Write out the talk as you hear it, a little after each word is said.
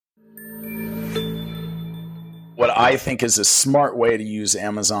I think is a smart way to use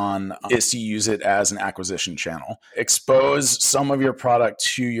Amazon is to use it as an acquisition channel. Expose some of your product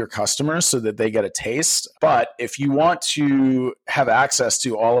to your customers so that they get a taste. But if you want to have access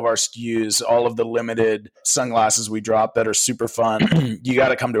to all of our SKUs, all of the limited sunglasses we drop that are super fun, you got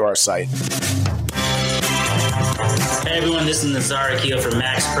to come to our site. Hey everyone, this is Nazar Akil from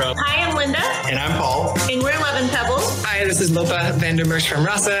Max Pro. Hi, I'm Linda. And I'm Paul. And we're 11 Pebbles. Hi, this is Lopa Vandermersch from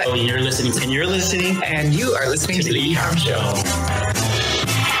Rasa. Oh, you're listening. And you're listening. And you are listening to the E-Com Show.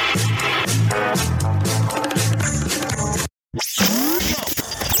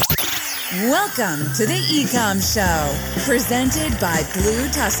 Welcome to the E-Com Show, presented by Blue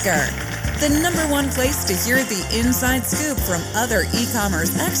Tusker, the #1 place to hear the inside scoop from other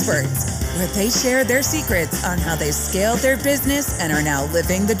e-commerce experts, where they share their secrets on how they scaled their business and are now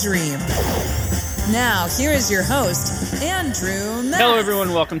living the dream. Now, here is your host, Andrew Maff. Hello,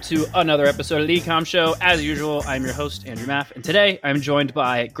 everyone. Welcome to another episode of the E-Com Show. As usual, I'm your host, Andrew Maff, and today I'm joined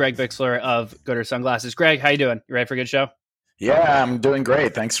by Greg Bixler of Goodr Sunglasses. Greg, how you doing? You ready for a good show? Yeah, I'm doing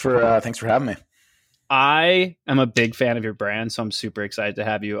great. Thanks for having me. I am a big fan of your brand, so I'm super excited to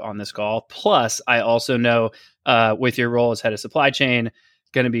have you on this call. Plus, I also know with your role as head of supply chain,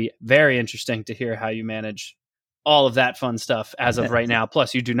 going to be very interesting to hear how you manage all of that fun stuff as of right now.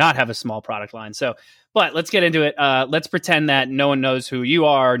 Plus, you do not have a small product line. But let's get into it. Let's pretend that no one knows who you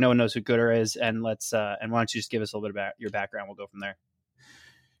are, no one knows who Goodr is, and and why don't you just give us a little bit about your background? We'll go from there.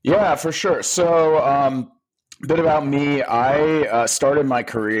 Yeah, for sure. So, a bit about me. I started my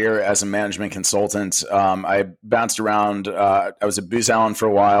career as a management consultant. I bounced around. I was at Booz Allen for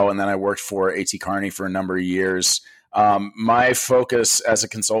a while, and then I worked for A.T. Kearney for a number of years. My focus as a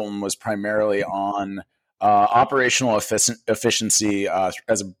consultant was primarily on operational efficiency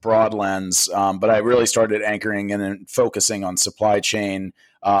as a broad lens, but I really started anchoring in and focusing on supply chain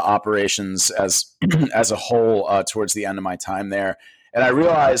operations as a whole towards the end of my time there. And I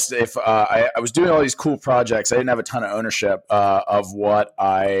realized if I was doing all these cool projects, I didn't have a ton of ownership of what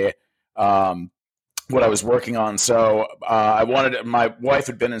I was working on. So my wife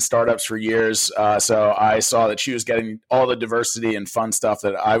had been in startups for years. So I saw that she was getting all the diversity and fun stuff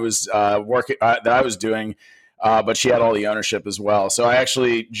that I was doing, but she had all the ownership as well. So I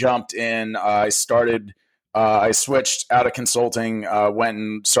actually jumped in. I switched out of consulting, went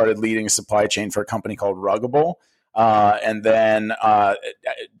and started leading a supply chain for a company called Ruggable. And then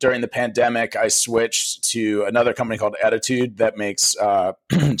during the pandemic, I switched to another company called Attitude that makes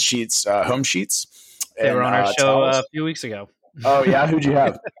sheets, home sheets. They were on our show a few weeks ago. Oh, yeah? Who'd you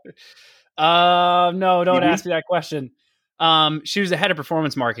have? No, don't ask me that question. She was the head of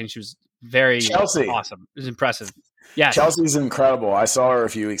performance marketing. She was very awesome. It was impressive. Yeah, Chelsea's incredible. I saw her a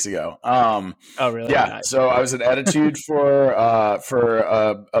few weeks ago. Oh, really? Yeah. Nice. So I was at Attitude for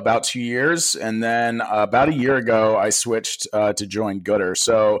about 2 years, and then about a year ago, I switched to join Goodr.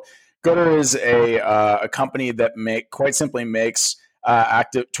 So Goodr is a company that quite simply makes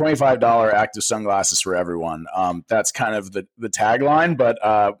active $25 active sunglasses for everyone. That's kind of the tagline. But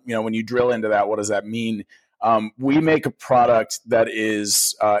when you drill into that, what does that mean? We make a product that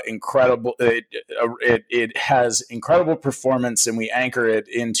is incredible. It has incredible performance, and we anchor it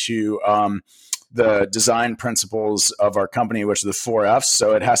into the design principles of our company, which are the 4 Fs.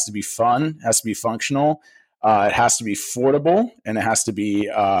 So it has to be fun, it has to be functional, it has to be affordable, and it has to be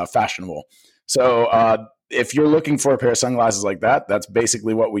fashionable. So if you're looking for a pair of sunglasses like that, that's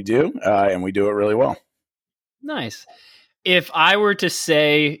basically what we do, and we do it really well. Nice. If I were to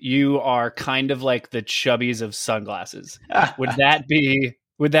say you are kind of like the Chubbies of sunglasses, would that be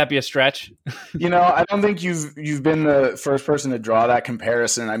a stretch? I don't think you've been the first person to draw that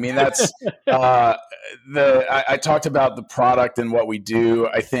comparison. I mean, that's I talked about the product and what we do.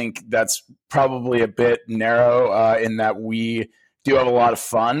 I think that's probably a bit narrow in that we do have a lot of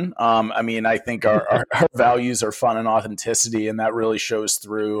fun. I think our values are fun and authenticity, and that really shows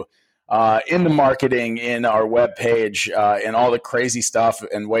through in the marketing, in our webpage, and all the crazy stuff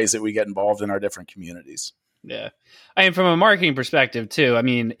and ways that we get involved in our different communities. Yeah. From a marketing perspective too,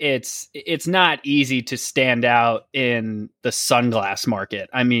 it's not easy to stand out in the sunglass market.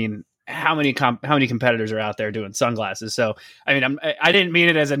 How many competitors are out there doing sunglasses? So, I didn't mean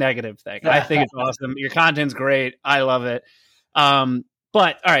it as a negative thing. I think it's awesome. Your content's great. I love it. But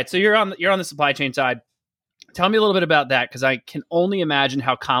all right, so you're on the supply chain side. Tell me a little bit about that, because I can only imagine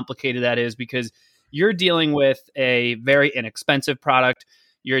how complicated that is, because you're dealing with a very inexpensive product.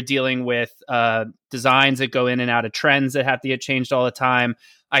 You're dealing with designs that go in and out of trends that have to get changed all the time.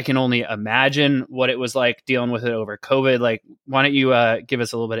 I can only imagine what it was like dealing with it over COVID. Like, why don't you give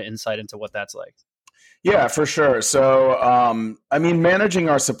us a little bit of insight into what that's like? Yeah, for sure. So, managing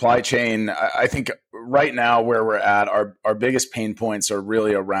our supply chain, I think right now where we're at, our biggest pain points are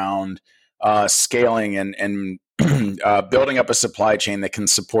really around scaling and building up a supply chain that can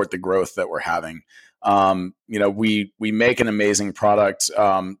support the growth that we're having. We make an amazing product.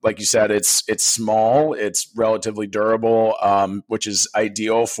 Like you said, it's small, it's relatively durable, which is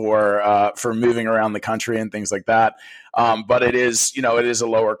ideal for moving around the country and things like that. But it is a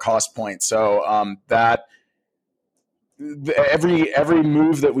lower cost point. So that every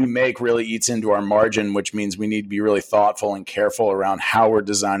move that we make really eats into our margin, which means we need to be really thoughtful and careful around how we're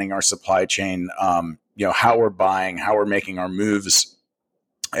designing our supply chain, how we're buying, how we're making our moves.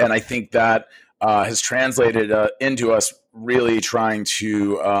 And I think that has translated into us really trying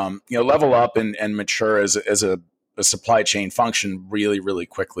to level up and mature as a supply chain function really, really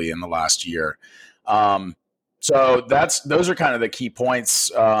quickly in the last year. So those are kind of the key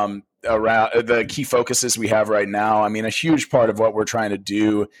points around the key focuses we have right now. I mean, a huge part of what we're trying to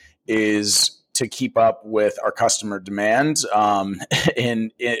do is to keep up with our customer demand, as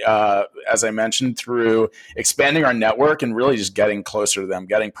I mentioned, through expanding our network and really just getting closer to them,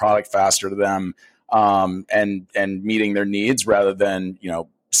 getting product faster to them, and meeting their needs rather than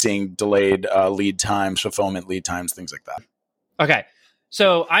seeing delayed lead times, fulfillment lead times, things like that. Okay.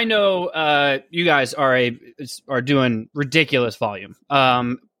 So I know you guys are doing ridiculous volume.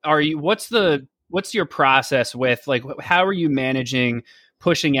 What's your process with, like, how are you managing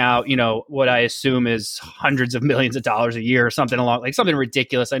pushing out, what I assume is hundreds of millions of dollars a year or something something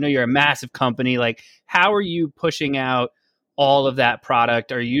ridiculous? I know you're a massive company. Like, how are you pushing out all of that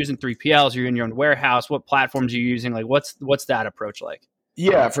product? Are you using 3PLs? Are you in your own warehouse? What platforms are you using? Like, what's that approach like?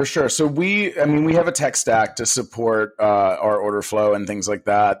 Yeah, for sure. So we have a tech stack to support our order flow and things like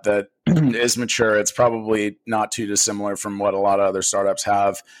that is mature. It's probably not too dissimilar from what a lot of other startups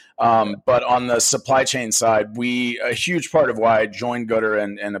have. But on the supply chain side, a huge part of why I joined Goodr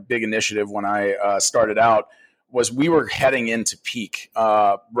and a big initiative when I started out was we were heading into peak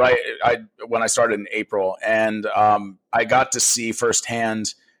when I started in April. And I got to see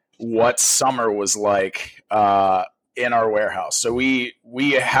firsthand what summer was like in our warehouse. So we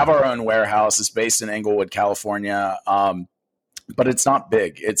have our own warehouse. It's based in Inglewood, California, but it's not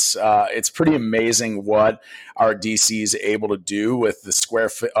big. It's pretty amazing what our DC is able to do with the square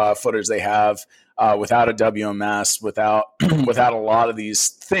footage they have without a WMS, without a lot of these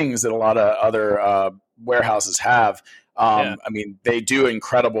things that a lot of other warehouses have. I mean, they do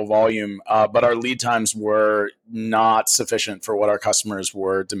incredible volume, but our lead times were not sufficient for what our customers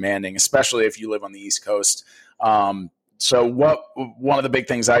were demanding, especially if you live on the East Coast. So one of the big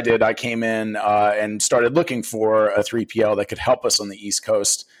things I did, I came in and started looking for a 3PL that could help us on the East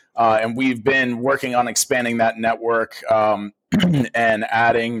Coast. And we've been working on expanding that network and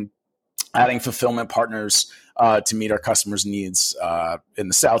adding fulfillment partners to meet our customers' needs in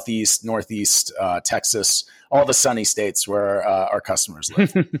the Southeast, Northeast, Texas, all the sunny states where our customers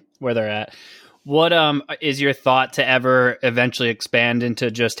live. Where they're at. What is your thought to ever eventually expand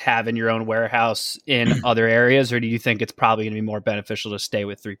into just having your own warehouse in other areas, or do you think it's probably going to be more beneficial to stay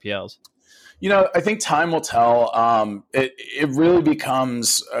with 3PLs? I think time will tell. It really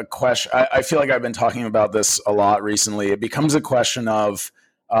becomes a question. I feel like I've been talking about this a lot recently. It becomes a question of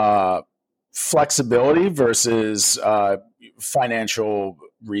flexibility versus financial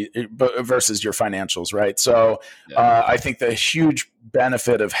versus your financials, right? So I think the huge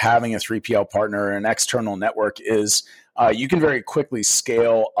benefit of having a 3PL partner, an external network, is you can very quickly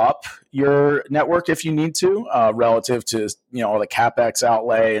scale up your network if you need to, relative to all the CapEx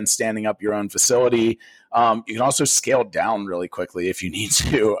outlay and standing up your own facility. You can also scale down really quickly if you need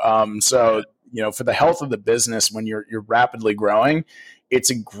to. For the health of the business, when you're rapidly growing, it's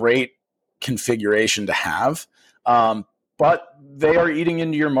a great configuration to have. But they are eating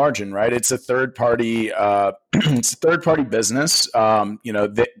into your margin, right? It's a third party. It's a third party business.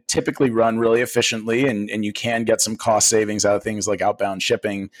 That typically run really efficiently, and you can get some cost savings out of things like outbound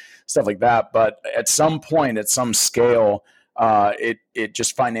shipping, stuff like that. But at some point, at some scale, it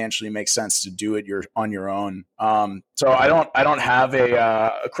just financially makes sense to do it on your own. So I don't have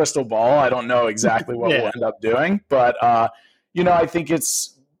a crystal ball. I don't know exactly what we'll end up doing, but I think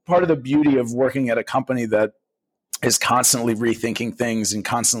it's part of the beauty of working at a company that is constantly rethinking things and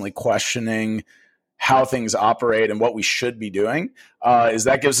constantly questioning how things operate and what we should be doing, is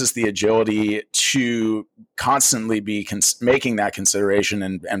that gives us the agility to constantly be making that consideration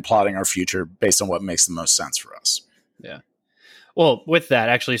and plotting our future based on what makes the most sense for us. Yeah. Well, with that,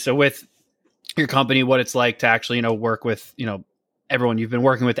 actually, so with your company, what it's like to actually, work with, everyone you've been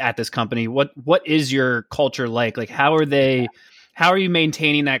working with at this company, what is your culture like? Like, how are you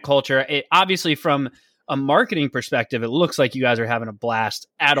maintaining that culture? Obviously from a marketing perspective, it looks like you guys are having a blast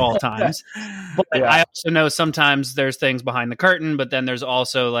at all times. But Yeah. I also know sometimes there's things behind the curtain, but then there's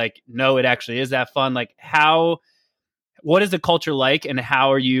also like, no, it actually is that fun. Like what is the culture like and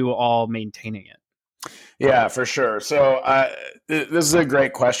how are you all maintaining it? Yeah, for sure. So this is a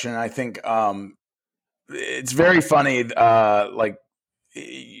great question. I think it's very funny.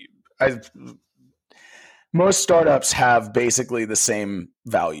 Most startups have basically the same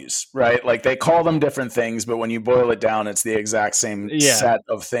values, right? Like they call them different things, but when you boil it down, it's the exact same set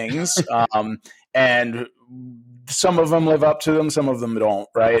of things. And some of them live up to them, some of them don't,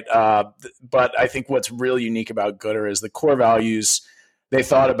 right? But I think what's really unique about Goodr is the core values they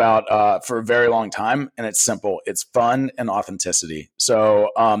thought about for a very long time, and it's simple. It's fun and authenticity. So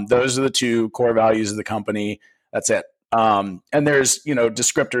those are the two core values of the company. That's it. And there's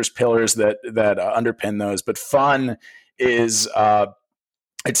descriptors, pillars that underpin those. But fun is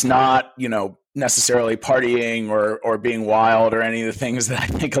it's not necessarily partying or being wild or any of the things that I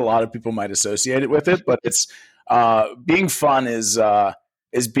think a lot of people might associate it with it. But it's being fun is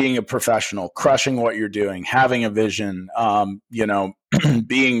being a professional, crushing what you're doing, having a vision,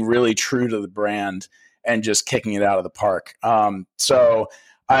 being really true to the brand and just kicking it out of the park. So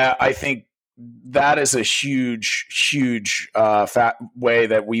I think that is a huge way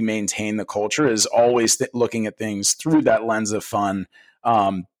that we maintain the culture is always looking at things through that lens of fun.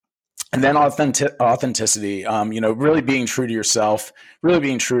 And then authenticity, really being true to yourself, really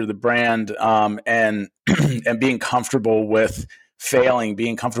being true to the brand, and being comfortable with failing,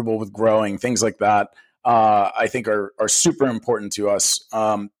 being comfortable with growing, things like that, I think are super important to us.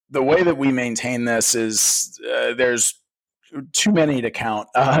 The way that we maintain this is there's too many to count,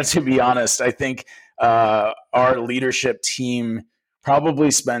 to be honest. I think our leadership team probably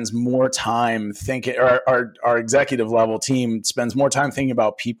spends more time thinking, or our executive level team spends more time thinking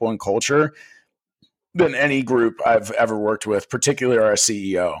about people and culture than any group I've ever worked with, particularly our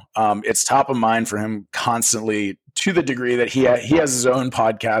CEO. It's top of mind for him constantly, to the degree that he has his own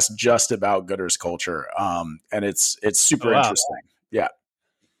podcast just about Goodr's culture. And it's super interesting. Yeah.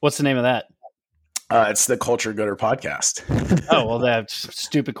 What's the name of that? It's the Culture Goodr podcast. Oh, well, that's a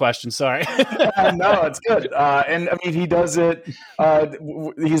stupid question. Sorry. No, it's good. And I mean, he does it.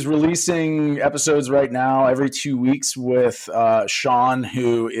 He's releasing episodes right now every 2 weeks with Sean,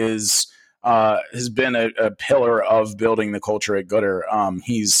 who has been a pillar of building the culture at Goodr.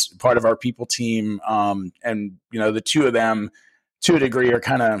 He's part of our people team. And, the two of them, to a degree, are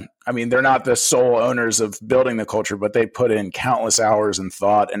kind of, they're not the sole owners of building the culture, but they put in countless hours and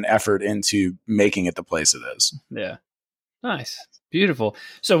thought and effort into making it the place it is. Yeah. Nice. Beautiful.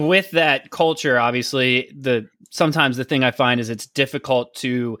 So with that culture, obviously, sometimes the thing I find is it's difficult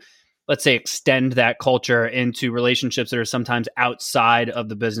to, let's say, extend that culture into relationships that are sometimes outside of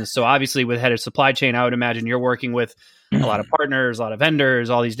the business. So obviously with head of supply chain, I would imagine you're working with a lot of partners, a lot of vendors,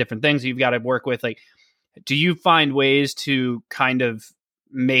 all these different things you've got to work with. Like, do you find ways to kind of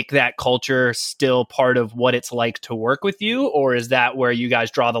make that culture still part of what it's like to work with you? Or is that where you guys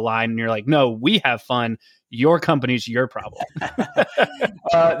draw the line and you're like, no, we have fun. Your company's your problem?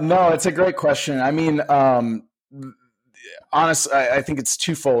 No, it's a great question. Honestly, I think it's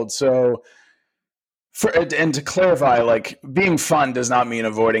twofold. So and to clarify, like, being fun does not mean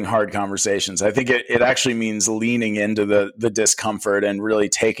avoiding hard conversations. I think it actually means leaning into the discomfort and really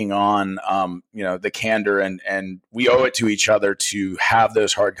taking on, the candor, and we owe it to each other to have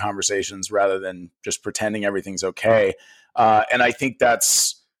those hard conversations rather than just pretending everything's okay. And I think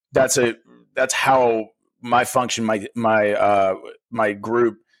that's how my function, my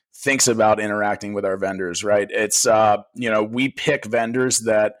group thinks about interacting with our vendors, right? It's, we pick vendors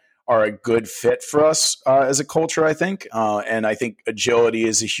that are a good fit for us as a culture, I think. And I think agility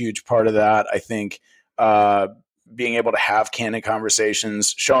is a huge part of that. I think being able to have candid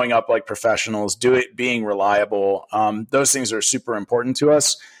conversations, showing up like professionals, being reliable, those things are super important to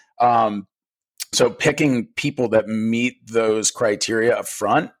us. So picking people that meet those criteria up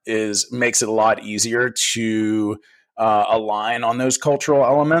front makes it a lot easier to align on those cultural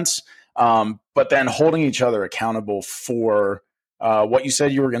elements. But then holding each other accountable for what you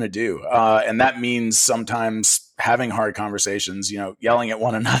said you were going to do. And that means sometimes having hard conversations, yelling at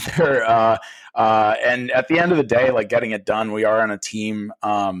one another. And at the end of the day, like, getting it done, we are on a team.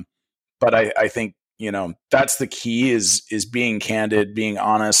 But I think, that's the key is being candid, being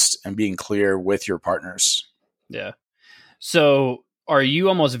honest, and being clear with your partners. Yeah. So are you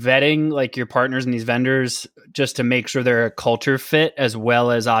almost vetting like your partners and these vendors just to make sure they're a culture fit, as well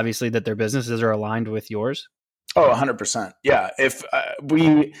as obviously that their businesses are aligned with yours? Oh, 100%. Yeah. If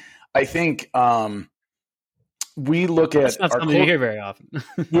I think we look at. That's not something you hear very often.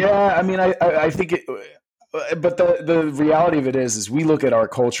 Yeah. I think but the reality of it is we look at our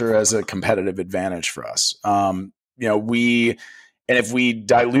culture as a competitive advantage for us. And if we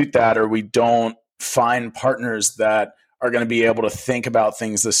dilute that, or we don't find partners that are going to be able to think about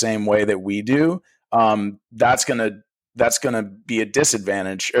things the same way that we do, that's going to be a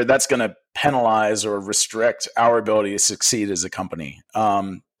disadvantage, or that's going to penalize or restrict our ability to succeed as a company.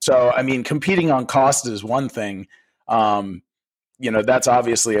 So, I mean, competing on cost is one thing. That's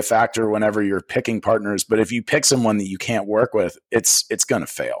obviously a factor whenever you're picking partners. But if you pick someone that you can't work with, it's going to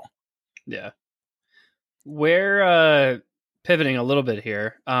fail. Yeah. We're pivoting a little bit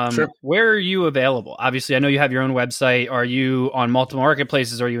here. Sure. Where are you available? Obviously, I know you have your own website. Are you on multiple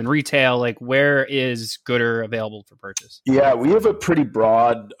marketplaces? Are you in retail? Like, where is Goodr available for purchase? Yeah, we have a pretty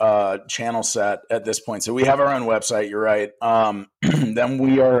broad channel set at this point. So we have our own website. You're right. Then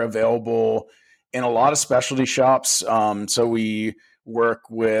we are available in a lot of specialty shops. So we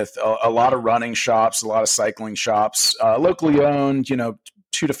work with a lot of running shops, a lot of cycling shops, locally owned, 2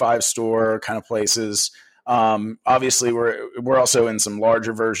 to 5 store kind of places. Obviously, we're also in some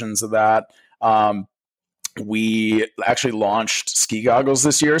larger versions of that. We actually launched ski goggles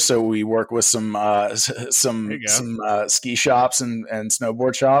this year, so we work with some ski shops and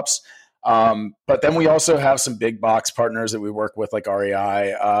snowboard shops. But then we also have some big box partners that we work with, like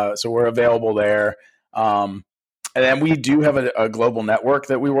REI. So we're available there. And then we do have a global network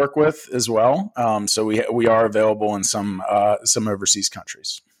that we work with as well. So we are available in some overseas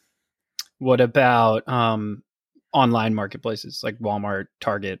countries. What about online marketplaces like Walmart,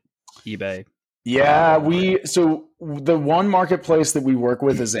 Target, eBay? Yeah, so the one marketplace that we work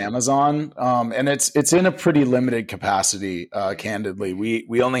with is Amazon, and it's in a pretty limited capacity. Candidly,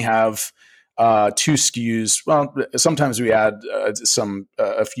 we only have 2 SKUs. Well, sometimes we add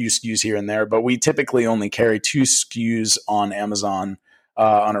a few SKUs here and there, but we typically only carry 2 SKUs on Amazon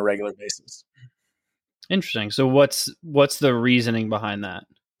on a regular basis. Interesting. So what's the reasoning behind that?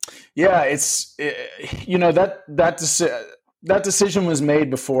 Yeah, that decision was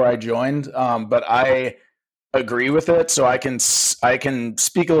made before I joined, but I agree with it. So I can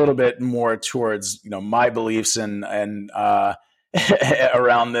speak a little bit more towards my beliefs and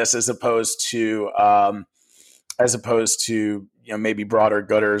around this, as opposed to maybe broader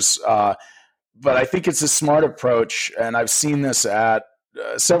Goodr's. But I think it's a smart approach, and I've seen this at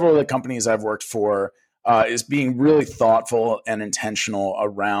several of the companies I've worked for. Is being really thoughtful and intentional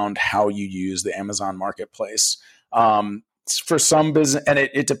around how you use the Amazon marketplace. For some business, and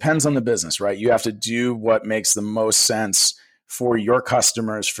it depends on the business, right? You have to do what makes the most sense for your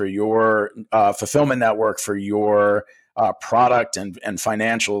customers, for your fulfillment network, for your product and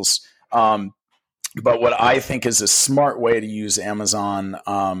financials. But what I think is a smart way to use Amazon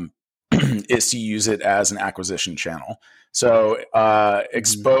is to use it as an acquisition channel. So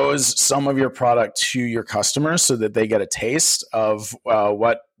expose some of your product to your customers so that they get a taste of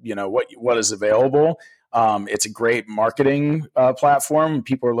what is available. It's a great marketing platform.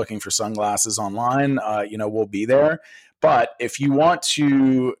 People are looking for sunglasses online. We'll be there. But if you want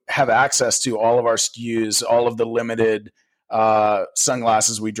to have access to all of our SKUs, all of the limited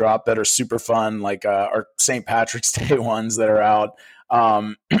sunglasses we drop that are super fun, like our St. Patrick's Day ones that are out,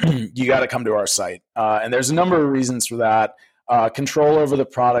 you got to come to our site. And there's a number of reasons for that. Control over the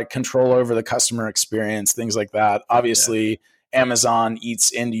product, control over the customer experience, things like that. Obviously, Amazon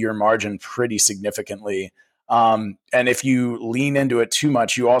eats into your margin pretty significantly. And if you lean into it too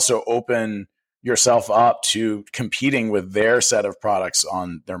much, you also open yourself up to competing with their set of products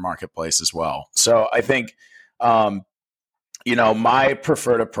on their marketplace as well. So I think, my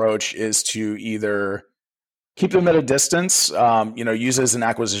preferred approach is to either keep them at a distance, use it as an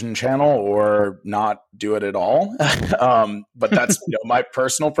acquisition channel, or not do it at all. But that's my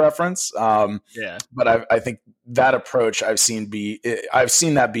personal preference. But I think that approach I've seen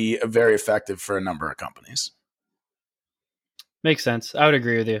that be very effective for a number of companies. Makes sense. I would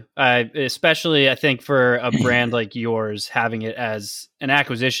agree with you. Especially, I think for a brand like yours, having it as an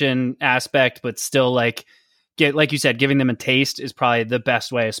acquisition aspect, but still like you said, giving them a taste is probably the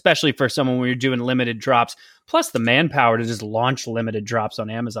best way, especially for someone when you're doing limited drops. Plus, the manpower to just launch limited drops on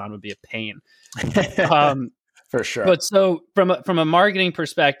Amazon would be a pain. For sure. But so from a marketing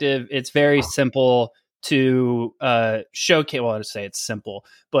perspective, it's very simple to showcase. Well, I'd say it's simple,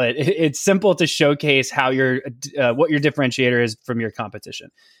 but it's simple to showcase how what your differentiator is from your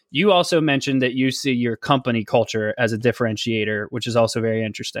competition. You also mentioned that you see your company culture as a differentiator, which is also very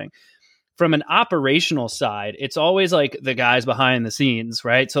interesting. From an operational side, it's always like the guys behind the scenes,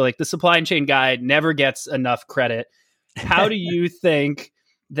 right? So like the supply chain guy never gets enough credit. How do you think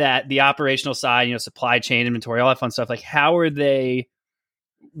that the operational side, supply chain, inventory, all that fun stuff, like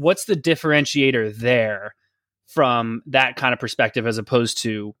what's the differentiator there from that kind of perspective as opposed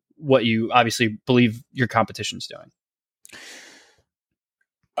to what you obviously believe your competition's doing?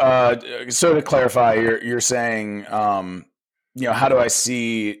 So to clarify, you're saying, how do I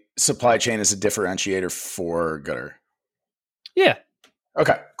see supply chain as a differentiator for Goodr? Yeah.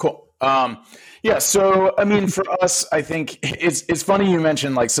 Okay, cool. Yeah. So, I mean, for us, I think it's funny you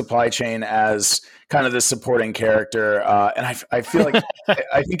mentioned like supply chain as kind of the supporting character. And I feel like,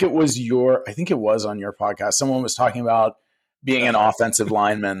 I think it was on your podcast. Someone was talking about being an offensive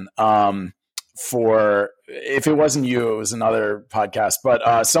lineman. If it wasn't you, it was another podcast,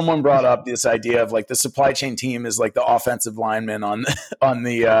 but someone brought up this idea of like the supply chain team is like the offensive lineman on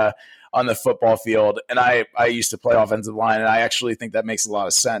the football field. And I used to play offensive line, and I actually think that makes a lot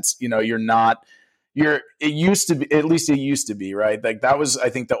of sense. It used to be, right? Like that was, I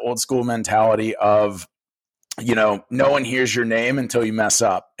think, the old school mentality of, no one hears your name until you mess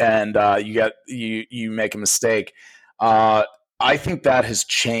up and you make a mistake. I think that has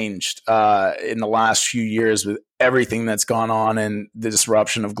changed in the last few years with everything that's gone on and the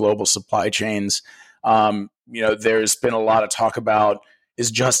disruption of global supply chains. There's been a lot of talk about, is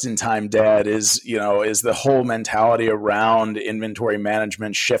just-in-time dead? Is the whole mentality around inventory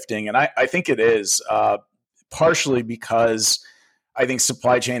management shifting? And I think it is, partially because I think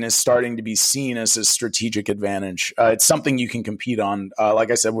supply chain is starting to be seen as a strategic advantage. It's something you can compete on.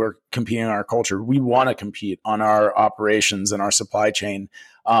 Like I said, we're competing on our culture. We want to compete on our operations and our supply chain.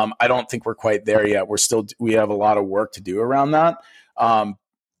 I don't think we're quite there yet. We have a lot of work to do around that.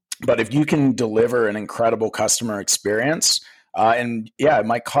 But if you can deliver an incredible customer experience, it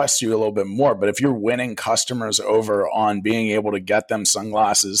might cost you a little bit more, but if you're winning customers over on being able to get them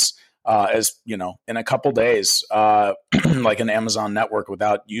sunglasses, in a couple days, like an Amazon network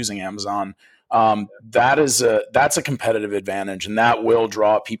without using Amazon, that's a competitive advantage, and that will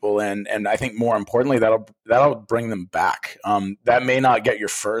draw people in. And I think more importantly, that'll bring them back. That may not get your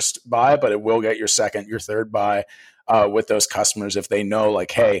first buy, but it will get your second, your third buy, with those customers if they know,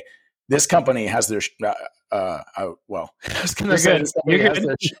 like, hey, this company has their I was going to say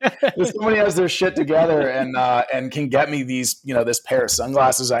somebody has their shit together and can get me these, this pair of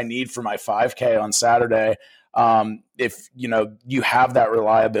sunglasses I need for my 5K on Saturday. If you have that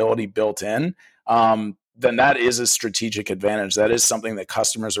reliability built in, then that is a strategic advantage. That is something that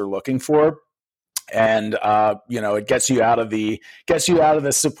customers are looking for. And it gets you out of the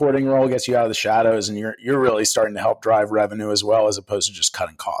supporting role, gets you out of the shadows, and you're really starting to help drive revenue as well, as opposed to just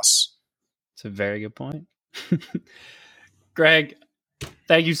cutting costs. It's a very good point. Greg,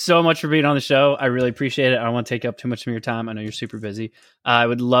 thank you so much for being on the show. I really appreciate it. I don't want to take up too much of your time. I know you're super busy. I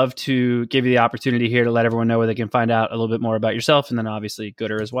would love to give you the opportunity here to let everyone know where they can find out a little bit more about yourself, and then obviously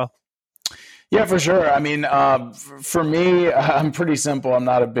Goodr as well. Yeah, for sure. I mean, for me, I'm pretty simple. I'm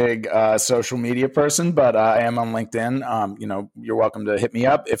not a big social media person, but I am on LinkedIn. You're welcome to hit me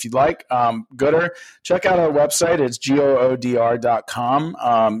up if you'd like. Goodr, check out our website. It's goodr.com.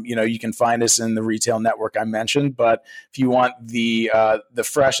 You can find us in the retail network I mentioned, but if you want the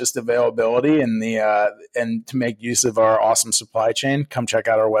freshest availability and and to make use of our awesome supply chain, come check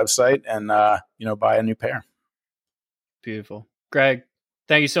out our website and buy a new pair. Beautiful. Greg,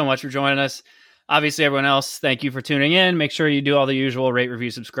 thank you so much for joining us. Obviously, everyone else, thank you for tuning in. Make sure you do all the usual rate, review,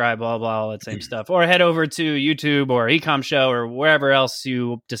 subscribe, blah, blah, all that same stuff. Or head over to YouTube or Ecom Show or wherever else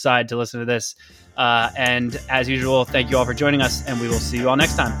you decide to listen to this. And as usual, thank you all for joining us, and we will see you all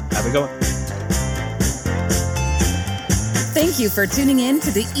next time. Have a good one. Thank you for tuning in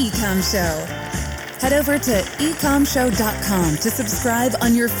to the Ecom Show. Head over to ecomshow.com to subscribe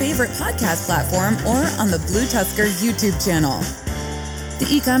on your favorite podcast platform or on the Blue Tusker YouTube channel. The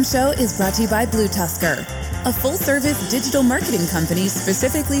Ecom Show is brought to you by Blue Tusker, a full-service digital marketing company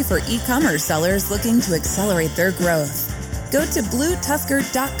specifically for e-commerce sellers looking to accelerate their growth. Go to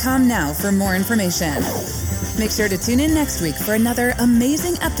bluetusker.com now for more information. Make sure to tune in next week for another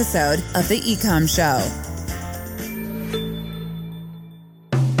amazing episode of The Ecom Show.